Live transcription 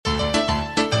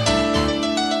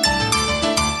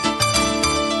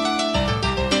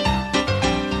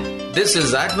This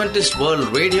is Adventist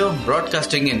World Radio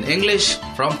broadcasting in English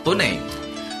from Pune.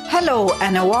 Hello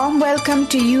and a warm welcome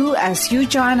to you as you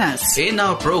join us. In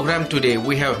our program today,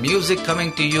 we have music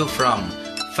coming to you from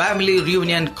Family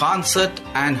Reunion Concert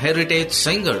and Heritage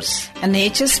Singers. A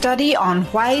nature study on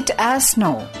white as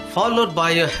snow. Followed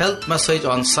by a health message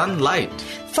on sunlight.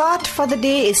 Thought for the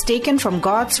day is taken from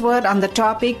God's Word on the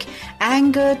topic,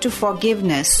 Anger to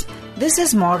Forgiveness. This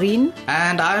is Maureen.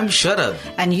 And I'm Sharad.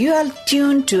 And you are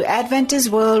tuned to Adventist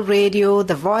World Radio,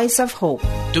 the voice of hope.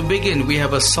 To begin, we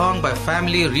have a song by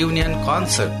Family Reunion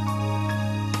Concert.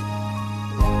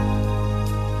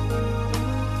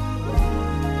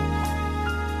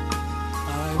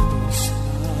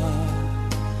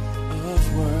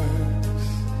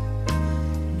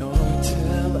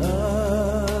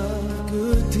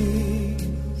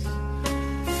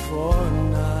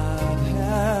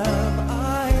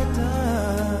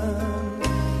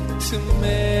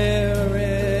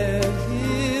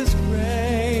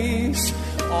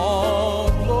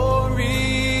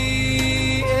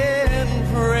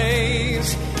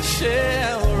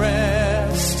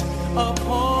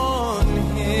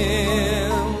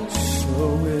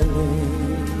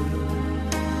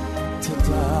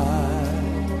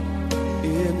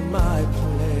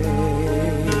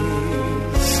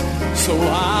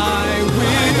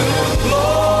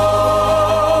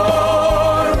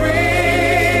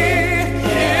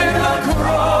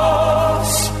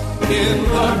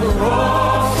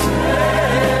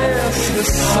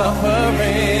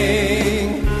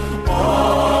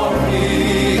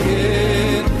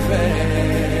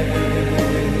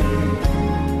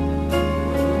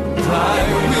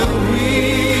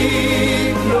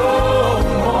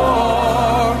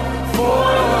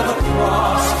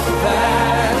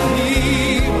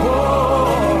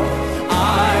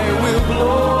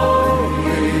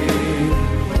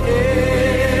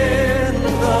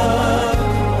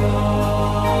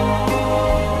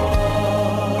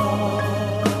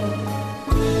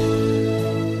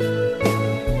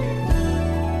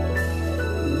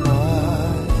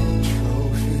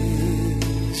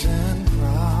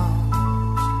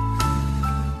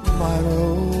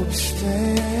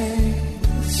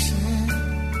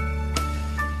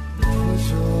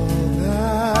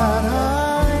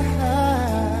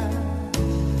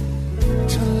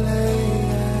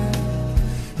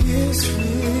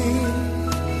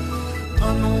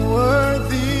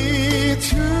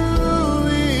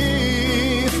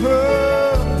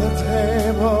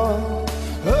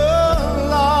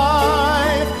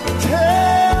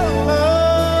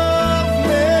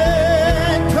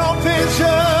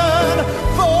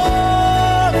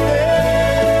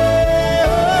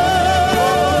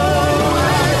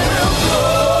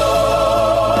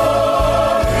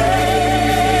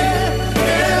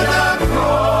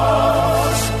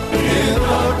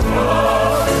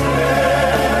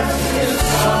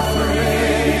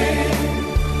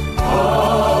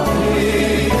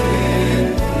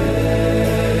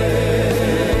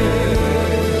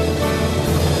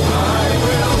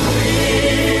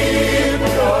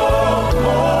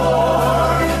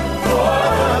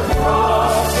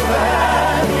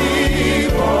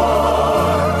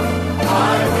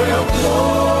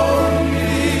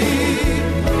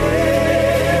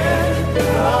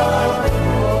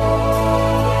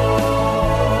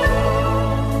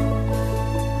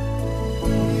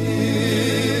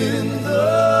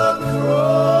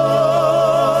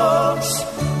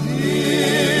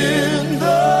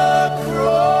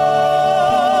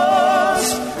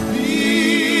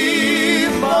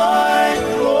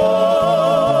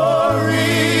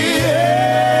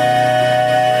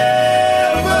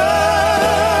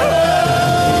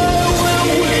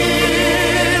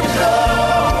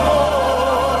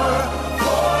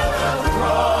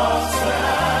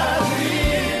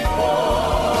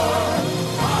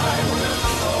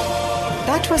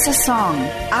 A song,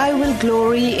 I Will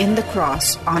Glory in the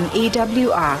Cross on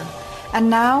AWR. And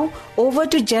now, over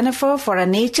to Jennifer for a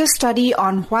nature study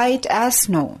on white as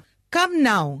snow. Come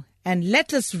now, and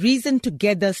let us reason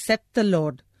together, saith the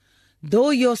Lord. Though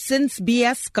your sins be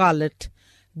as scarlet,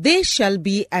 they shall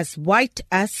be as white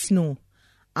as snow.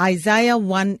 Isaiah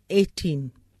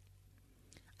 1:18.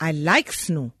 I like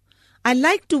snow. I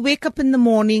like to wake up in the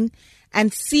morning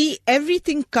and see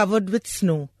everything covered with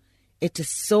snow. It is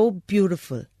so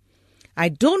beautiful. I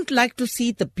don't like to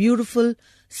see the beautiful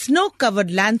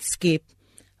snow-covered landscape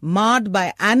marred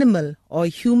by animal or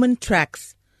human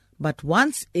tracks. But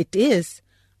once it is,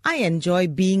 I enjoy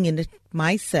being in it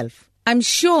myself. I'm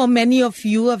sure many of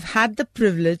you have had the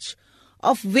privilege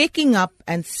of waking up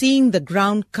and seeing the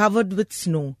ground covered with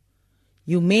snow.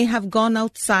 You may have gone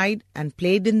outside and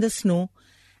played in the snow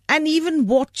and even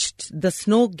watched the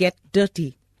snow get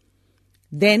dirty.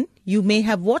 Then you may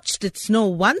have watched it snow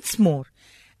once more,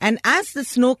 and as the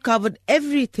snow covered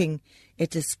everything,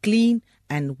 it is clean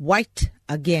and white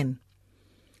again.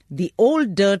 The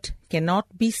old dirt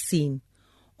cannot be seen.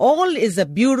 All is a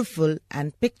beautiful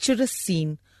and picturesque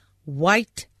scene,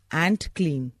 white and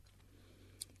clean.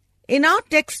 In our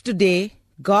text today,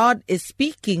 God is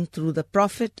speaking through the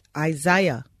prophet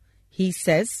Isaiah. He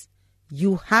says,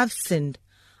 "You have sinned.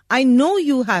 I know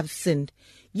you have sinned.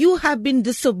 You have been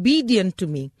disobedient to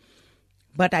me,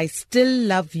 but I still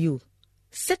love you.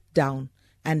 Sit down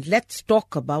and let's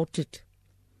talk about it."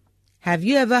 Have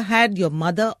you ever had your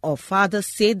mother or father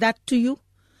say that to you?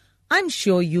 I'm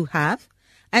sure you have.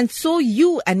 And so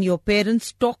you and your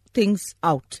parents talk things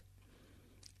out.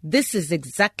 This is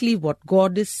exactly what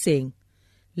God is saying.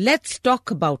 Let's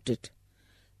talk about it.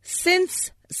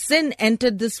 Since sin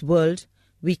entered this world,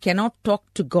 we cannot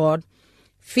talk to God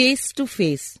face to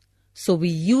face, so we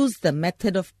use the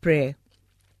method of prayer.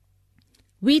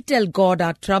 We tell God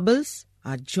our troubles,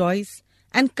 our joys,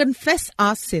 and confess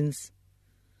our sins.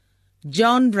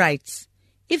 John writes,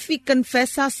 "If we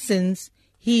confess our sins,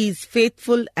 He is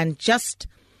faithful and just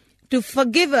to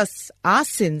forgive us our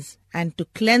sins and to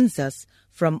cleanse us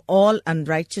from all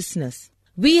unrighteousness."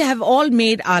 We have all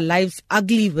made our lives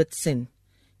ugly with sin.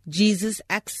 Jesus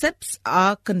accepts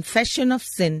our confession of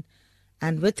sin,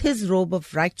 and with His robe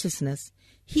of righteousness,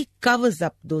 He covers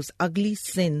up those ugly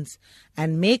sins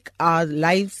and make our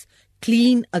lives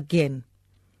clean again.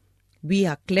 We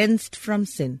are cleansed from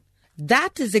sin.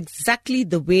 That is exactly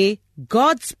the way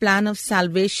God's plan of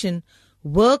salvation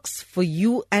works for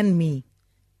you and me.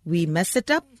 We mess it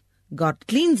up, God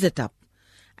cleans it up.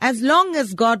 As long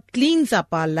as God cleans up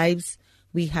our lives,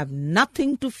 we have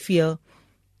nothing to fear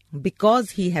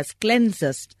because He has cleansed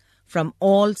us from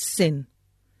all sin.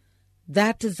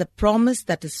 That is the promise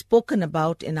that is spoken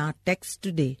about in our text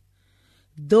today.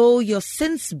 Though your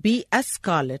sins be as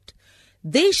scarlet,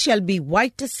 they shall be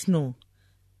white as snow.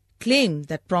 Claim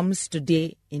that promise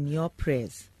today in your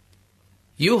prayers.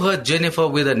 You heard Jennifer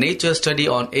with a nature study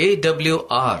on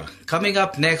AWR. Coming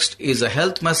up next is a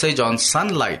health message on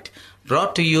sunlight,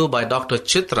 brought to you by Dr.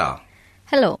 Chitra.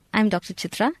 Hello, I'm Dr.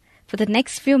 Chitra. For the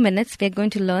next few minutes, we are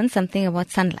going to learn something about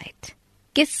sunlight.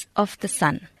 Kiss of the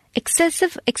sun.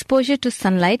 Excessive exposure to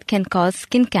sunlight can cause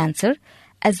skin cancer,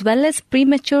 as well as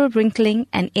premature wrinkling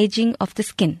and aging of the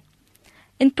skin.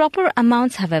 In proper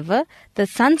amounts, however, the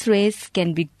sun's rays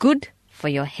can be good for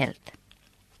your health.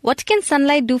 What can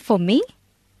sunlight do for me?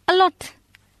 A lot.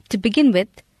 To begin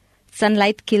with,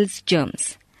 sunlight kills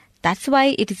germs. That's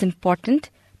why it is important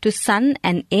to sun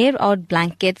and air out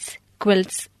blankets,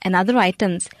 quilts, and other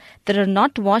items that are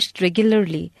not washed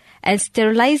regularly and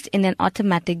sterilized in an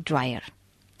automatic dryer.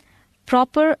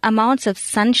 Proper amounts of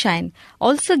sunshine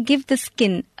also give the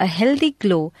skin a healthy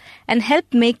glow and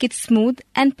help make it smooth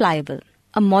and pliable.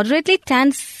 A moderately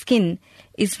tanned skin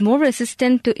is more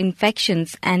resistant to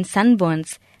infections and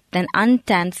sunburns than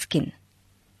untanned skin.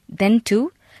 Then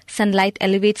too, sunlight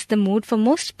elevates the mood for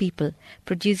most people,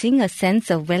 producing a sense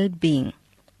of well-being.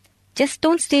 Just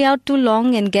don't stay out too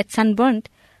long and get sunburnt.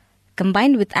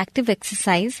 Combined with active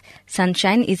exercise,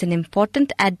 sunshine is an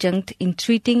important adjunct in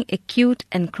treating acute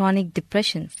and chronic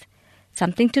depressions,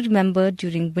 something to remember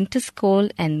during winter's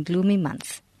cold and gloomy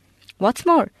months. What's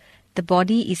more, the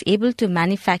body is able to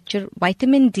manufacture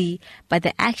vitamin D by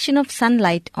the action of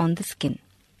sunlight on the skin.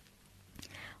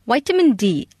 Vitamin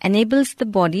D enables the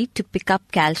body to pick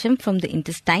up calcium from the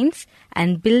intestines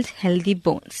and build healthy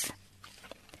bones.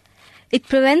 It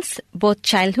prevents both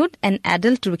childhood and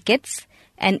adult rickets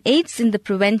and aids in the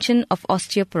prevention of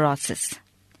osteoporosis.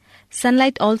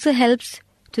 Sunlight also helps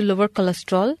to lower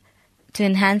cholesterol, to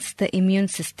enhance the immune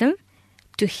system,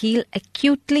 to heal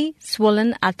acutely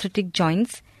swollen arthritic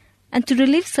joints, and to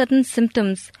relieve certain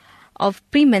symptoms of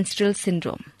premenstrual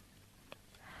syndrome.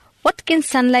 What can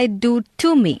sunlight do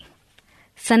to me?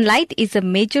 Sunlight is a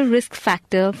major risk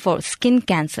factor for skin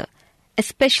cancer,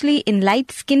 especially in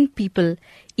light-skinned people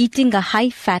eating a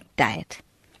high-fat diet.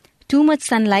 Too much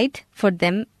sunlight for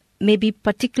them may be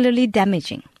particularly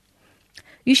damaging.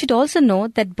 You should also know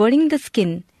that burning the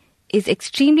skin is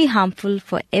extremely harmful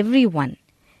for everyone.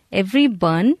 Every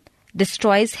burn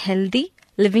destroys healthy,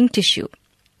 living tissue.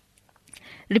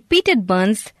 Repeated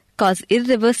burns cause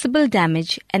irreversible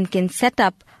damage and can set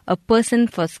up a person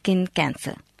for skin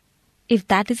cancer. If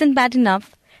that isn't bad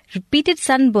enough, repeated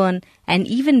sunburn and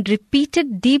even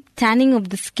repeated deep tanning of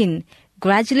the skin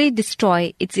gradually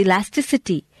destroy its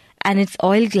elasticity and its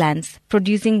oil glands,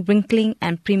 producing wrinkling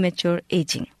and premature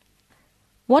aging.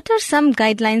 What are some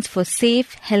guidelines for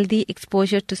safe, healthy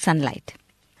exposure to sunlight?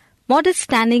 Modest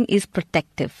tanning is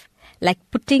protective, like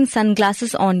putting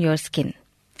sunglasses on your skin.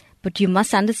 But you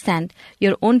must understand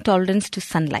your own tolerance to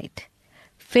sunlight.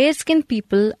 Fair-skinned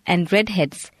people and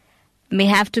redheads may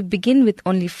have to begin with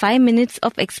only 5 minutes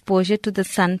of exposure to the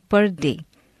sun per day.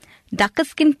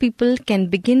 Darker-skinned people can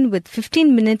begin with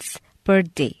 15 minutes per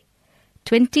day.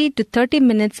 20 to 30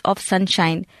 minutes of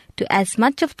sunshine to as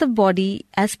much of the body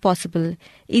as possible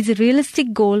is a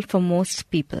realistic goal for most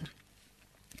people.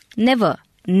 Never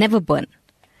burn.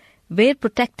 Wear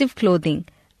protective clothing,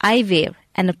 eyewear,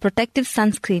 and a protective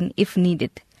sunscreen if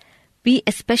needed. Be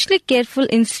especially careful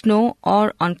in snow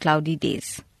or on cloudy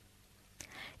days.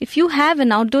 If you have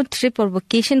an outdoor trip or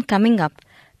vacation coming up,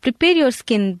 prepare your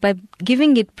skin by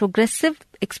giving it progressive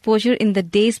exposure in the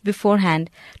days beforehand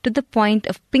to the point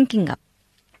of pinking up.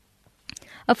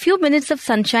 A few minutes of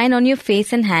sunshine on your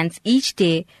face and hands each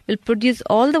day will produce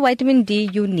all the vitamin D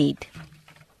you need.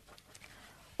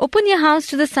 Open your house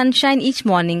to the sunshine each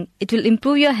morning. It will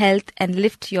improve your health and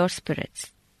lift your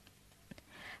spirits.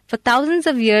 For thousands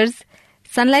of years,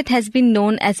 sunlight has been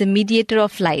known as a mediator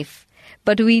of life,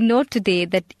 but we know today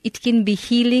that it can be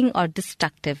healing or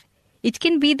destructive. It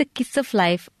can be the kiss of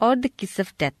life or the kiss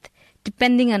of death,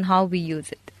 depending on how we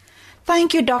use it.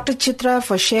 Thank you, Dr. Chitra,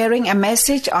 for sharing a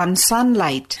message on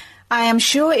sunlight. I am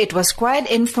sure it was quite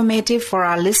informative for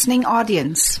our listening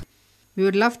audience. We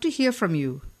would love to hear from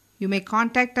you. You may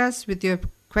contact us with your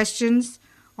questions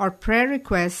or prayer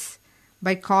requests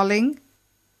by calling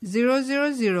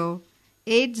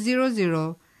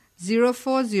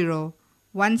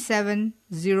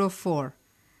 000-800-040-1704.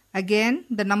 Again,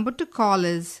 the number to call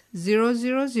is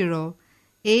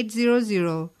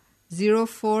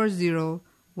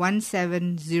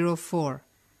 000-800-040-1704.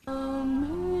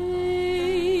 Amazing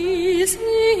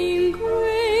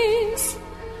grace,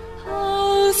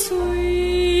 how sweet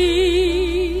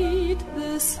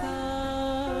the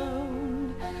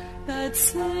sound that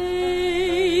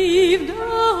saved a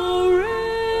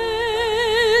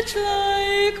wretch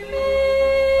like me.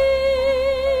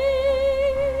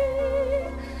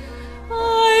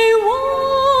 I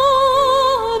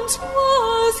once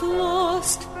was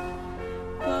lost,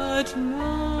 but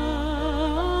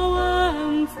now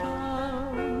am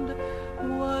found,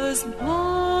 was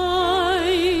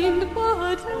blind,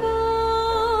 but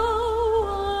now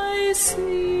I see.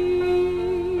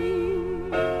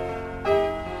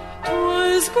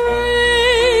 'Twas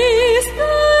grace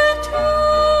that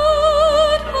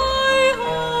taught my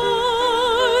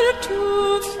heart to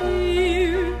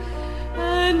fear,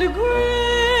 and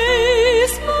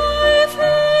grace my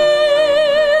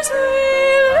fears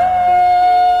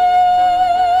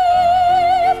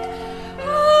relieved.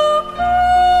 How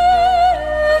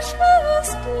precious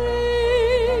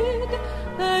did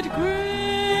that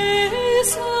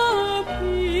grace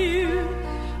appear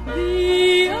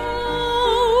the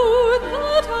hour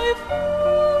that I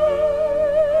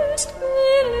first believed.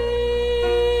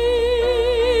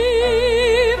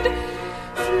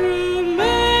 Through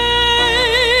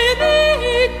many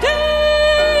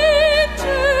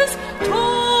dangers,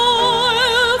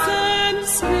 toils, and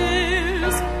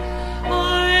snares, I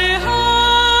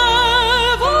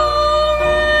have already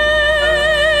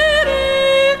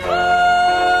come.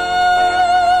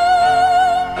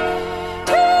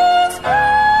 'Tis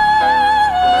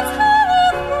grace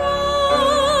hath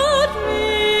brought me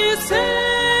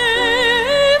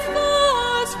safe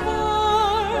thus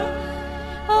far,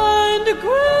 and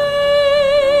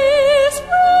grace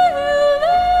will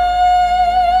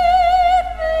lead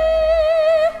me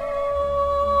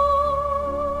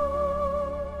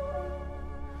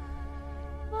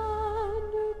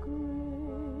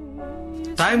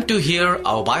home. Time to hear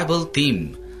our Bible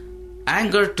theme,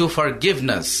 Anger to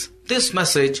Forgiveness. This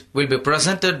message will be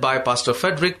presented by Pastor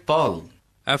Frederick Paul.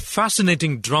 A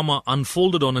fascinating drama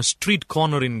unfolded on a street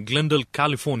corner in Glendale,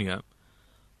 California,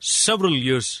 several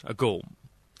years ago.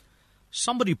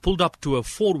 Somebody pulled up to a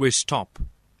four-way stop.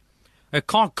 A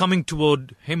car coming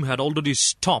toward him had already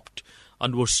stopped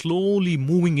and was slowly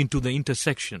moving into the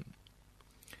intersection.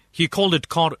 He called it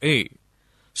Car A.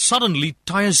 Suddenly,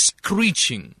 tires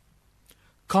screeching.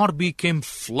 Car B came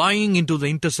flying into the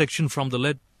intersection from the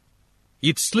lead.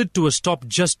 It slid to a stop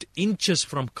just inches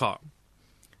from car.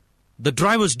 The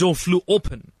driver's door flew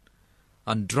open,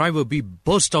 and driver B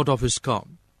burst out of his car.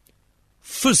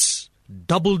 Fists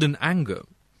doubled in anger.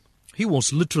 He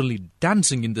was literally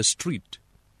dancing in the street.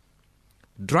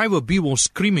 Driver B was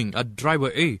screaming at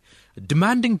driver A,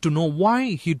 demanding to know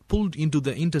why he'd pulled into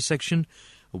the intersection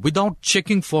without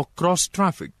checking for cross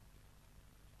traffic.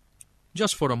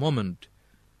 Just for a moment,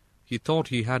 he thought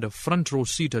he had a front row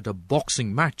seat at a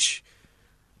boxing match.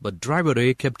 But driver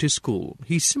A kept his cool.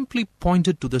 He simply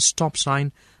pointed to the stop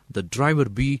sign that driver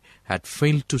B had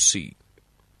failed to see.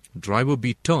 Driver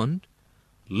B turned,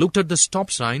 looked at the stop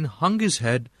sign, hung his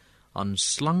head, and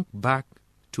slunk back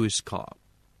to his car.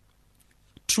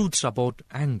 Truths about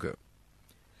anger.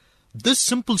 This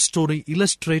simple story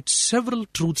illustrates several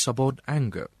truths about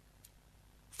anger.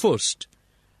 First,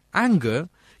 anger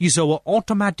is our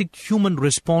automatic human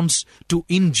response to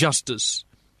injustice,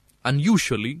 and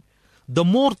usually, the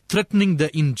more threatening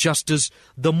the injustice,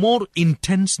 the more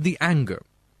intense the anger.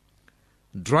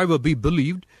 Driver B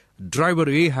believed driver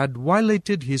A had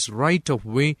violated his right of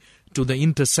way to the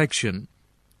intersection,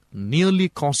 nearly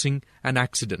causing an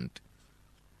accident.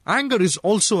 Anger is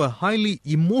also a highly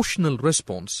emotional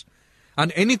response,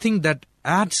 and anything that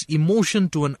adds emotion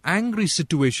to an angry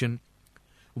situation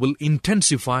will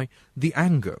intensify the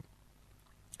anger.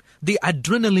 The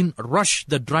adrenaline rush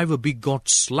that driver B got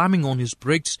slamming on his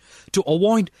brakes to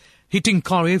avoid hitting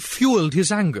car A fueled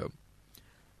his anger.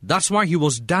 That's why he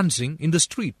was dancing in the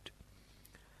street.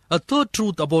 A third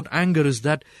truth about anger is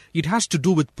that it has to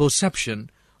do with perception,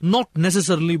 not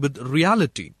necessarily with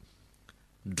reality.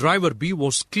 Driver B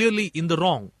was clearly in the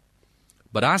wrong,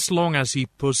 but as long as he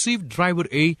perceived driver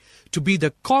A to be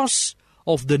the cause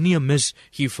of the near miss,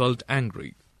 he felt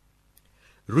angry.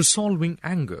 Resolving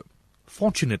anger.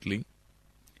 Fortunately,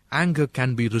 anger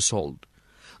can be resolved.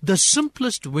 The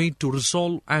simplest way to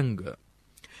resolve anger,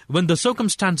 when the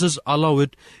circumstances allow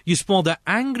it, is for the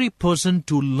angry person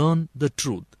to learn the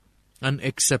truth and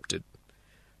accept it.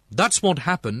 That's what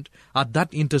happened at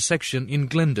that intersection in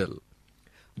Glendale.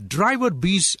 Driver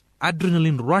B's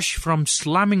adrenaline rush from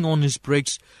slamming on his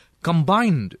brakes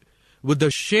combined with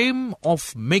the shame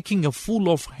of making a fool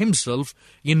of himself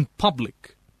in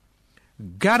public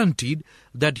guaranteed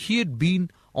that he had been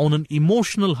on an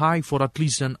emotional high for at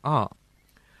least an hour.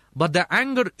 But the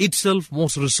anger itself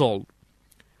was resolved.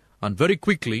 And very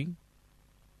quickly,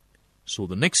 so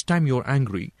the next time you're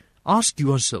angry, ask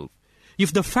yourself,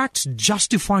 if the facts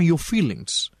justify your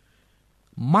feelings,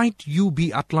 might you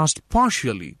be at last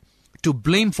partially to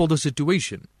blame for the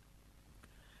situation?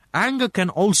 Anger can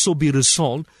also be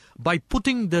resolved by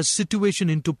putting the situation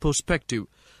into perspective.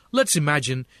 Let's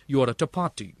imagine you are at a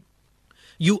party.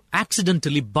 You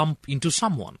accidentally bump into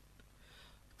someone,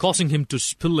 causing him to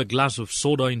spill a glass of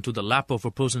soda into the lap of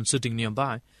a person sitting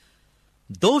nearby.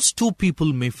 Those two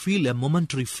people may feel a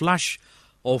momentary flash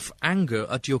of anger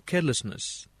at your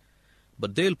carelessness,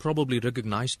 but they'll probably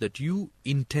recognize that you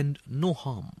intend no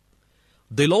harm.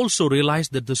 They'll also realize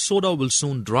that the soda will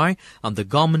soon dry and the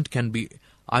garment can be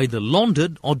either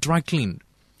laundered or dry cleaned.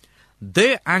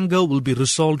 Their anger will be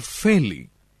resolved fairly,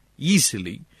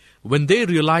 easily, when they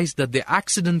realize that the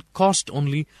accident caused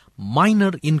only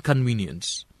minor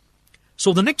inconvenience.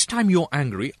 So the next time you're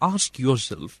angry, ask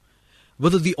yourself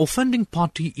whether the offending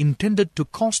party intended to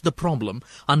cause the problem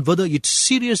and whether it's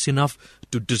serious enough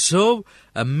to deserve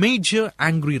a major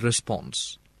angry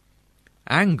response.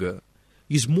 Anger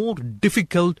is more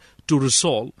difficult to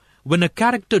resolve when a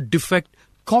character defect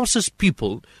causes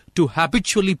people to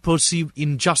habitually perceive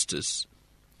injustice,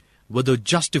 whether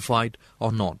justified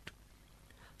or not.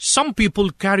 Some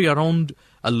people carry around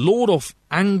a load of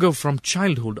anger from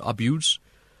childhood abuse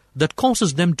that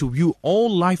causes them to view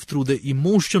all life through the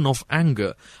emotion of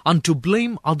anger and to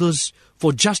blame others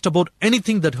for just about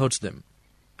anything that hurts them.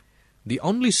 The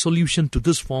only solution to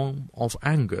this form of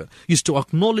anger is to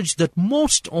acknowledge that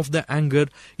most of the anger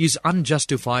is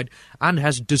unjustified and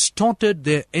has distorted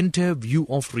their entire view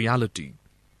of reality.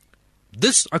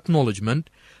 This acknowledgement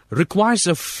requires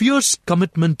a fierce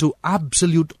commitment to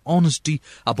absolute honesty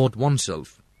about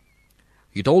oneself.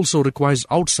 It also requires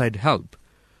outside help,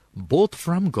 both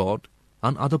from God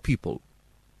and other people.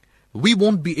 We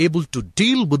won't be able to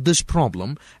deal with this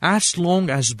problem as long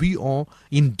as we are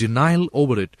in denial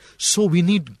over it. So we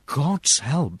need God's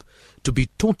help to be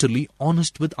totally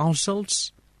honest with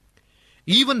ourselves.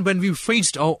 Even when we've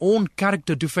faced our own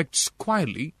character defects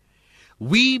squarely,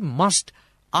 we must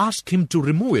ask Him to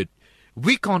remove it.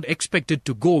 We can't expect it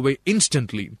to go away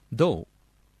instantly, though.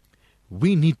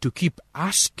 We need to keep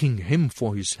asking Him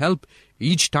for His help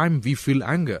each time we feel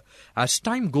anger. As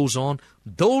time goes on,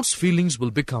 those feelings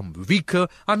will become weaker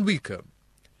and weaker.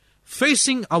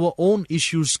 Facing our own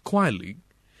issues quietly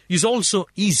is also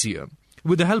easier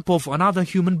with the help of another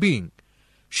human being.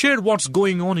 Share what's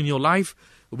going on in your life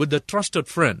with a trusted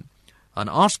friend and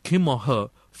ask him or her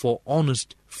for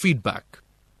honest feedback.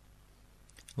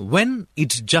 When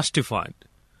it's justified,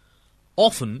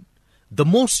 often the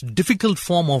most difficult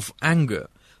form of anger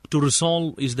to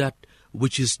resolve is that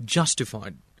which is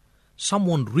justified.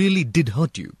 Someone really did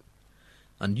hurt you.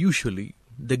 And usually,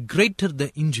 the greater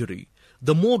the injury,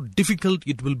 the more difficult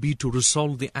it will be to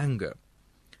resolve the anger.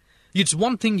 It's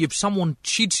one thing if someone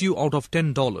cheats you out of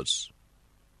 $10.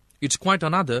 It's quite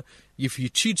another if he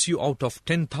cheats you out of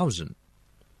 10,000.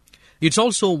 It's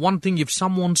also one thing if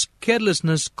someone's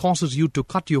carelessness causes you to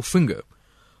cut your finger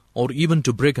or even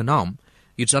to break an arm.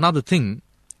 It's another thing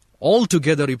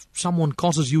altogether if someone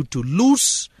causes you to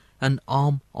lose an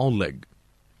arm or leg.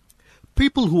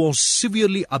 People who are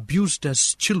severely abused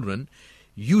as children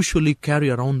usually carry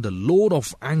around the load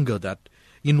of anger that,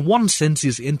 in one sense,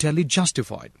 is entirely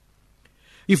justified.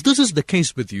 If this is the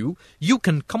case with you, you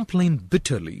can complain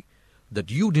bitterly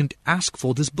that you didn't ask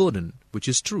for this burden, which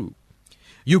is true.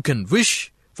 You can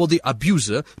wish for the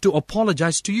abuser to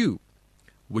apologize to you,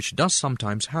 which does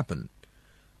sometimes happen.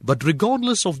 But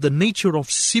regardless of the nature of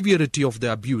severity of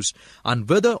the abuse and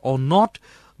whether or not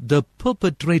the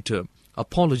perpetrator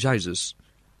apologizes,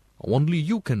 only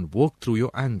you can work through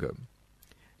your anger.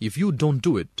 If you don't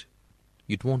do it,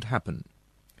 it won't happen.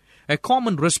 A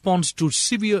common response to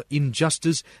severe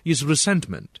injustice is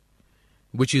resentment,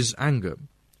 which is anger,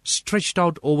 stretched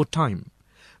out over time.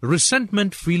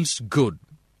 Resentment feels good.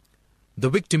 The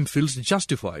victim feels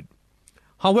justified.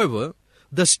 However,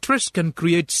 the stress can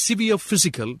create severe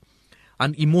physical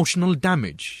and emotional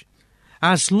damage.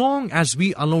 As long as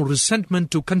we allow resentment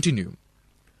to continue,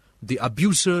 the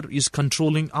abuser is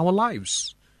controlling our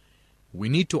lives. We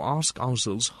need to ask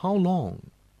ourselves how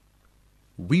long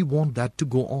we want that to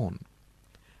go on.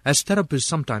 As therapists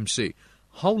sometimes say,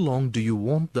 how long do you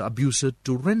want the abuser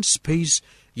to rent space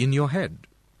in your head?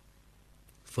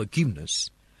 Forgiveness.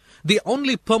 The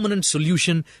only permanent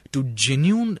solution to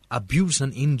genuine abuse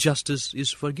and injustice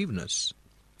is forgiveness.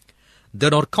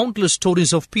 There are countless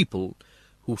stories of people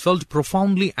who felt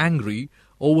profoundly angry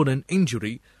over an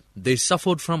injury they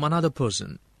suffered from another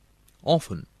person.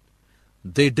 Often,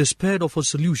 they despaired of a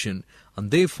solution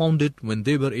and they found it when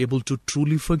they were able to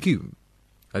truly forgive.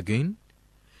 Again,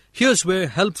 here's where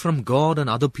help from God and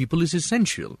other people is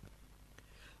essential.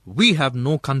 We have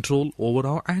no control over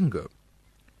our anger.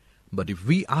 But if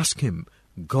we ask Him,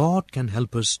 God can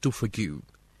help us to forgive.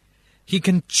 He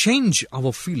can change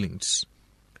our feelings.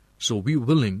 So be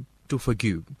willing to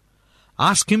forgive.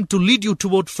 Ask Him to lead you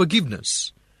toward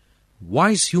forgiveness.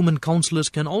 Wise human counselors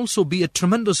can also be a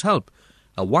tremendous help.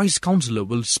 A wise counselor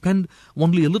will spend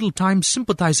only a little time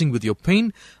sympathizing with your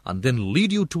pain and then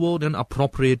lead you toward an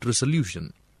appropriate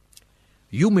resolution.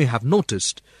 You may have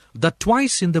noticed that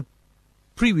twice in the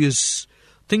previous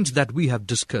things that we have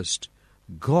discussed,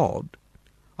 God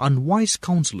and wise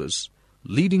counselors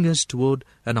leading us toward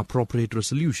an appropriate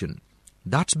resolution.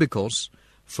 That's because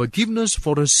forgiveness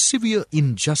for a severe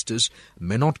injustice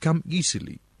may not come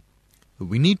easily.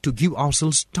 We need to give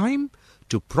ourselves time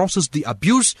to process the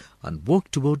abuse and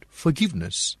work toward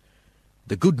forgiveness.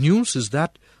 The good news is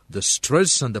that the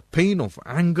stress and the pain of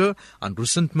anger and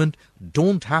resentment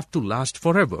don't have to last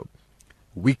forever.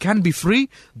 We can be free.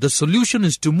 The solution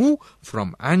is to move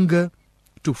from anger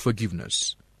to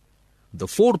forgiveness. The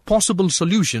 4 possible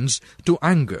solutions to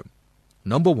anger.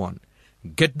 Number 1,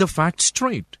 get the facts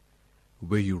straight.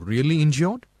 Were you really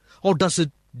injured? Or does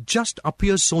it just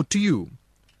appear so to you?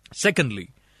 Secondly,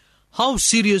 how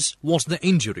serious was the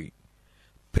injury?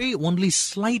 Pay only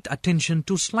slight attention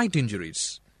to slight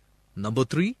injuries. Number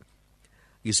 3,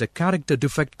 is a character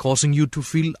defect causing you to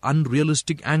feel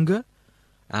unrealistic anger?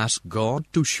 Ask God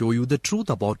to show you the truth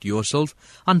about yourself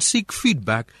and seek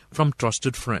feedback from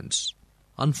trusted friends.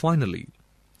 And finally,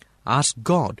 ask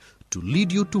God to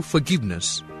lead you to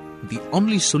forgiveness, the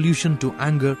only solution to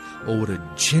anger over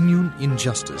a genuine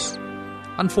injustice.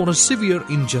 And for a severe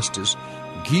injustice,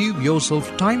 give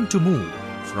yourself time to move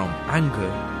from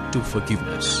anger to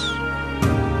forgiveness.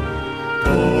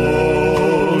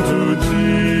 All to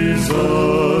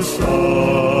Jesus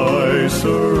I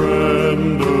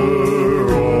surrender,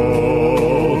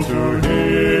 all to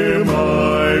Him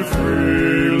I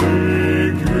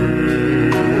freely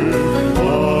give.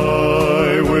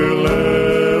 I will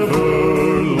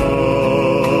ever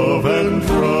love and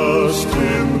trust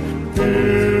Him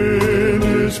in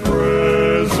His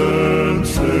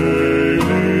presence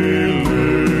daily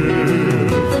live.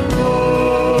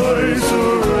 I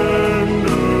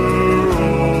surrender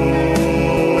all.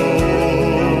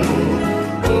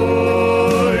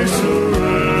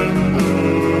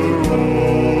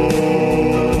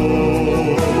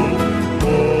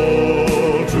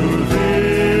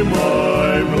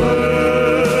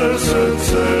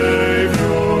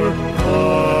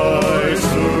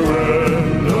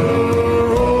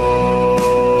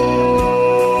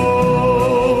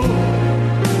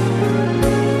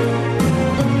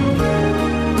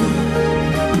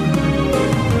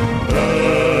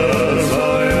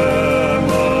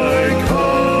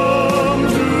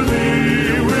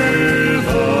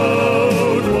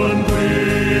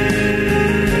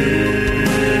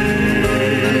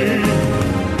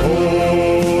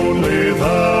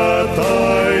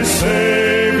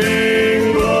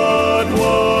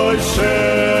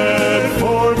 shed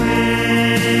for me.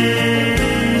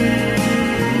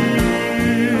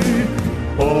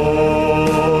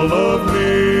 All of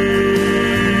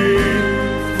me,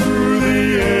 through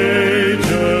the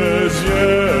ages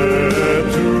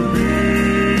yet to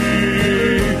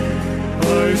be, I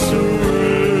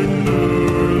surrender,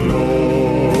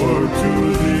 Lord, to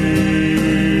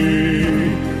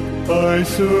Thee. I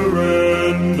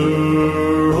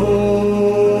surrender all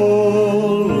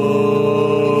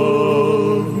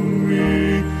of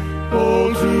me,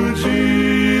 all to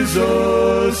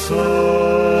Jesus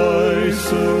I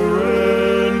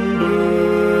surrender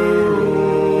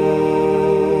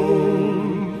all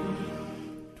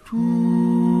to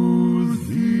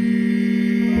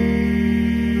Thee.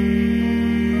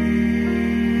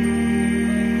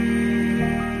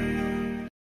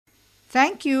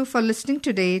 Thank you for listening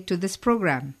today to this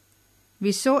program.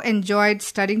 We so enjoyed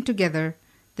studying together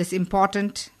this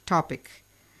important topic.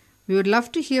 We would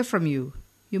love to hear from you.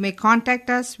 You may contact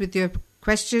us with your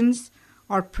questions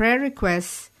or prayer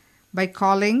requests by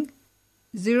calling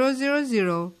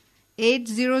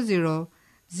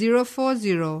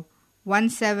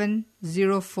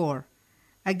 000-800-040-1704.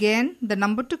 Again, the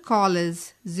number to call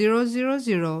is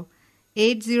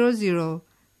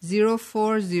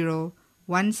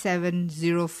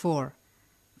 000-800-040-1704.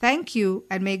 Thank you,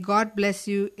 and may God bless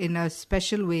you in a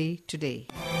special way today.